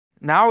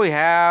Now we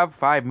have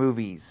 5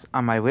 movies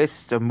on my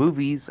list of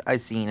movies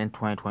I've seen in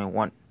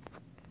 2021.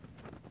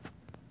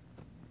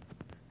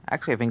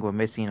 Actually, I think we're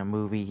missing a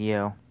movie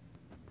here.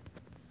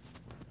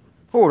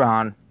 Hold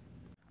on.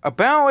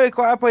 Apparently,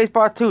 Quiet Place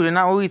Part 2 did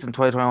not release in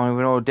 2021,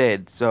 even though it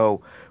did.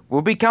 So,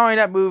 we'll be counting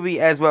that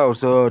movie as well.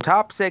 So,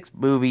 top 6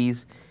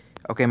 movies.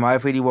 Okay, My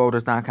 3D World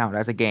does not count.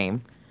 That's a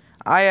game.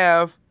 I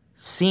have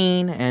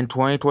seen in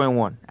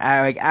 2021.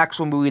 Like,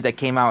 actual movies that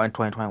came out in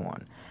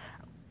 2021.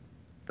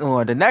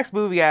 The next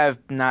movie I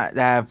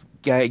have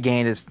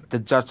gained is the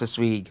Justice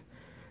League,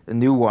 the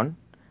new one.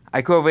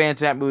 I could have waited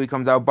until that movie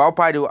comes out, but I'll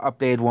probably do an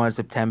updated one in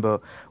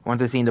September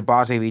once I've seen the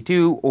Boss Baby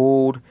 2,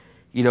 old,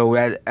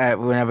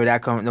 whenever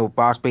that comes,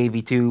 Boss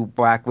Baby 2,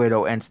 Black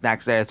Widow, and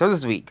Snack Says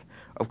Justice League,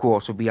 of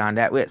course, will be on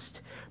that list.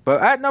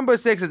 But at number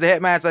 6 is The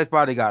Hitman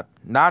Bodyguard.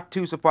 Not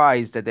too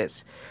surprised at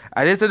this.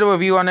 I did a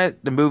review on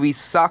it. The movie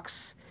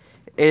sucks.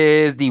 It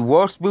is the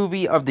worst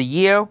movie of the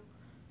year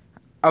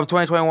of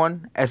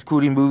 2021,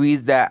 excluding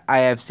movies that I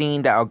have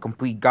seen that are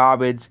complete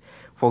garbage.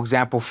 For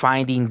example,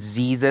 Finding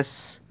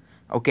Jesus.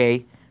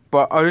 Okay.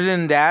 But other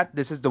than that,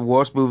 this is the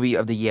worst movie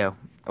of the year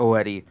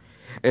already.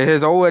 It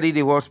is already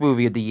the worst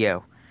movie of the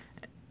year.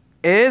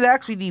 It is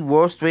actually the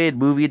worst rated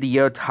movie of the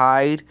year,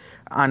 tied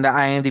on the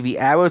IMDb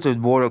average with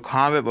Mortal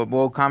Kombat, but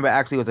Mortal Kombat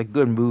actually was a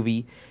good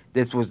movie.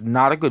 This was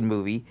not a good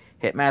movie.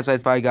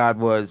 Hitman Bodyguard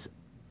was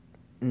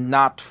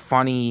not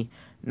funny,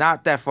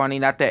 not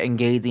that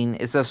engaging.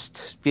 It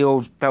just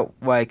felt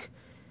like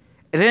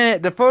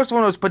the first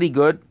one was pretty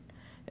good.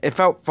 It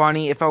felt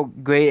funny. It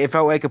felt great. It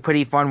felt like a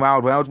pretty fun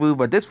Wild Reynolds movie.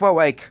 But this felt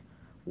like,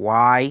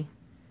 why?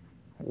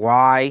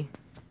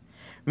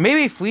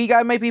 Maybe Free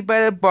Guy might be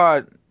better,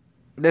 but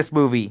this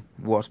movie,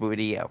 worst movie of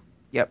the year.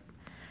 Yep.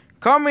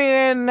 Coming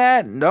in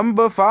at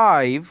number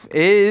 5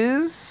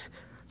 is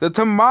The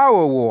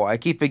Tomorrow War. I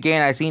keep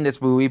forgetting I've seen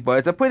this movie, but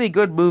it's a pretty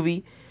good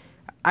movie.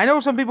 I know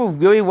some people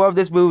really love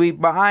this movie,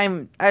 but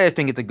I just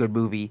think it's a good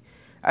movie.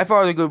 I thought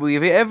it was a good movie.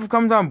 If it ever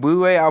comes on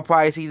Blu-ray, I'll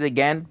probably see it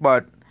again,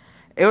 but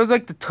it was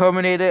like the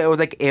Terminator, it was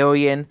like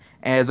Alien,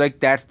 and it was like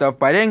that stuff.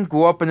 But I didn't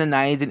grow up in the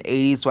 90s and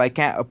 80s, so I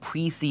can't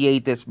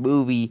appreciate this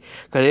movie,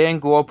 because I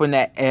didn't grow up in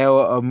that era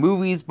of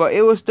movies, but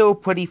it was still a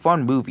pretty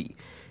fun movie.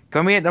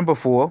 Coming at number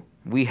 4,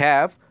 we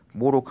have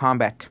Mortal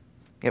Kombat.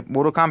 Yep,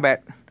 Mortal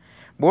Kombat.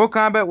 Mortal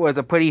Kombat was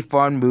a pretty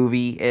fun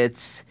movie.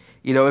 It's,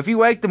 if you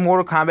like the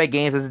Mortal Kombat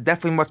games, it's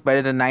definitely much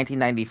better than the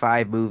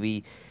 1995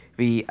 movie.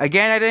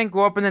 Again, I didn't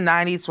grow up in the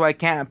 90s, so I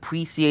can't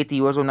appreciate the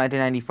original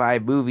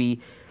 1995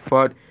 movie,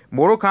 but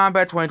Mortal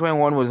Kombat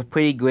 2021 was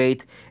pretty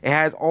great. It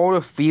has all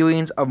the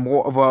feelings of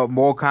Mortal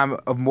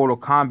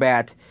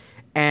Kombat,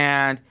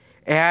 and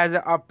it has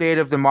an update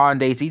of the modern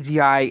day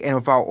CGI, and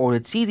without all the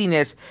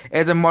cheesiness,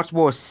 it's a much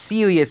more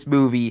serious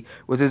movie,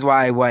 which is what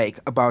I like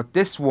about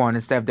this one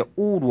instead of the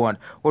old one.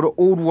 Or the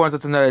old one's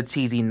just another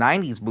cheesy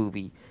 90s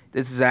movie.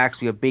 This is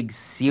actually a big,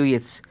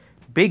 serious,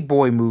 big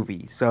boy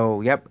movie.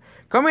 So, yep.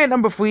 Coming at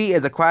number 3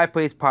 is A Quiet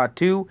Place Part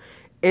 2.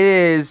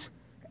 For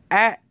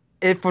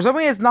some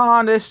reason, it's not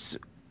on this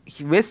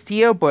list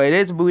here, but it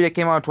is a movie that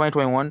came out in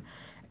 2021.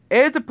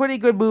 It's a pretty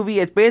good movie.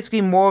 It's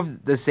basically more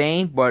of the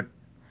same, but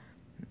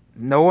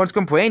no one's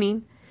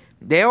complaining.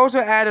 They also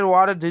added a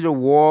lot to the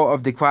War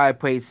of the Quiet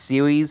Place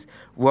series,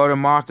 where the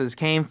monsters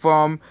came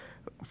from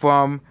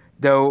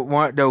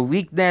the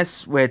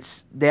weakness,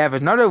 which they have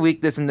another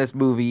weakness in this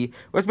movie,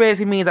 which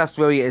basically means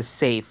Australia is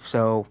safe.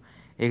 So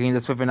you can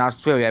just live in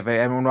Australia.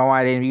 I don't know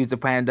why they didn't use the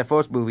plan in the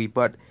first movie,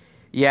 but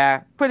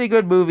yeah, pretty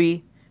good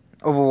movie.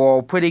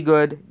 Overall, pretty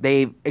good.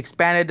 They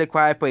expanded the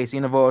Quiet Place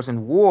universe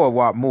and war a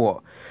lot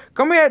more.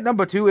 Coming at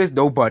number 2 is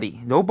Nobody.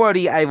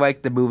 Nobody, I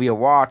like the movie a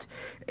lot.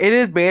 It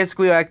is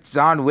basically like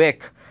John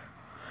Wick.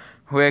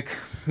 But,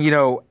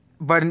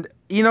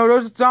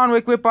 those John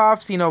Wick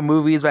ripoffs,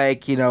 movies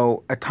like,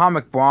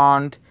 Atomic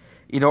Blonde.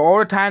 All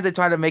the times they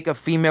tried to make a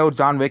female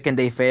John Wick and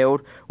they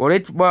failed.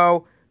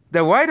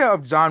 The writer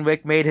of John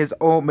Wick made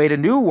a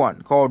new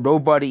one called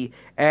Nobody,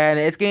 and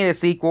it's getting a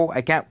sequel.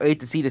 I can't wait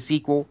to see the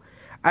sequel.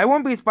 I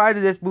wouldn't be surprised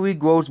if this movie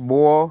grows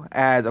more,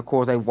 as, of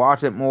course, I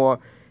watch it more.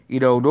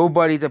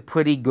 Nobody's a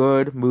pretty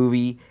good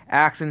movie.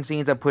 Action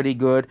scenes are pretty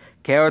good.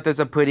 Characters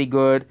are pretty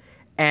good.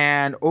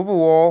 And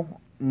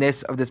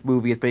overallness of this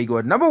movie is pretty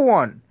good. Number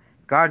 1,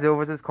 Godzilla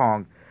vs.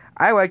 Kong.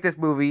 I like this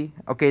movie.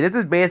 Okay, this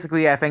is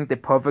basically, I think, the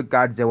perfect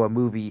Godzilla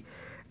movie.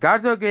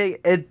 Godzilla,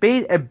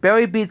 it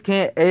barely beats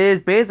King. It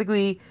is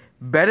basically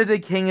better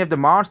than King of the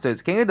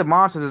Monsters. King of the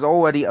Monsters is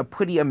already a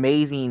pretty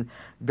amazing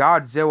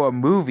Godzilla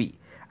movie.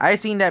 I've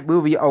seen that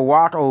movie a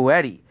lot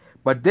already,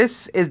 but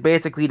this is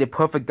basically the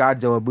perfect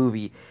Godzilla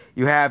movie.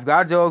 You have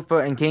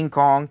Godzilla and King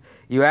Kong.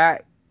 You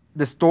have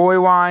the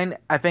storyline,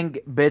 I think,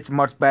 bits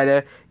much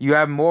better. You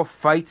have more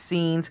fight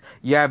scenes.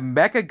 You have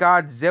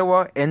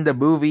Mechagodzilla in the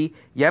movie.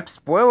 Yep,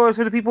 spoilers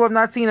for the people who have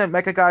not seen it.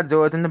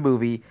 Mechagodzilla's in the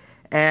movie,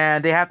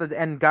 and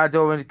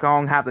Godzilla and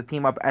Kong have to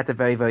team up at the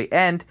very, very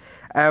end.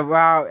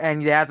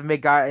 And they have to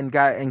make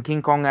and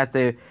King Kong has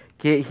to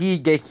get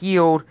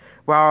healed,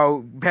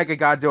 while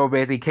Mechagodzilla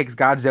basically kicks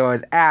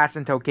Godzilla's ass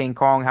until King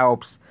Kong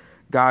helps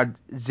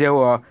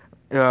Godzilla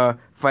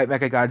fight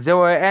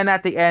Mechagodzilla, and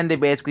at the end they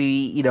basically,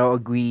 you know,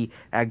 agree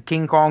that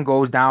King Kong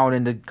goes down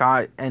in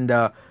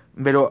the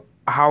middle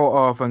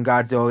Hollow Earth, and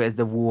Godzilla is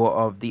the ruler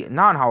of the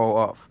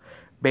non-Hollow Earth,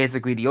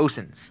 basically the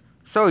oceans.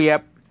 So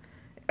yep.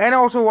 And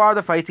also a lot of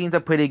the fight scenes are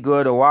pretty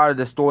good. A lot of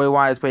the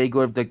storyline is pretty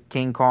good of the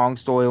King Kong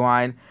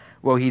storyline,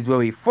 where he's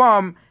really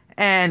from.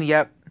 And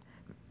yep,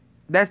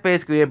 that's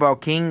basically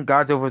about King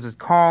Godzilla vs.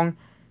 Kong.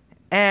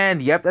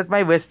 And yep, that's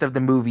my list of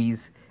the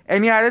movies.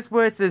 And yeah, this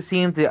list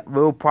seems to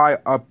will probably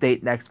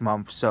update next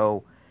month.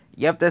 So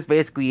yep, that's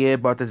basically it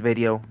about this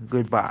video.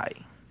 Goodbye.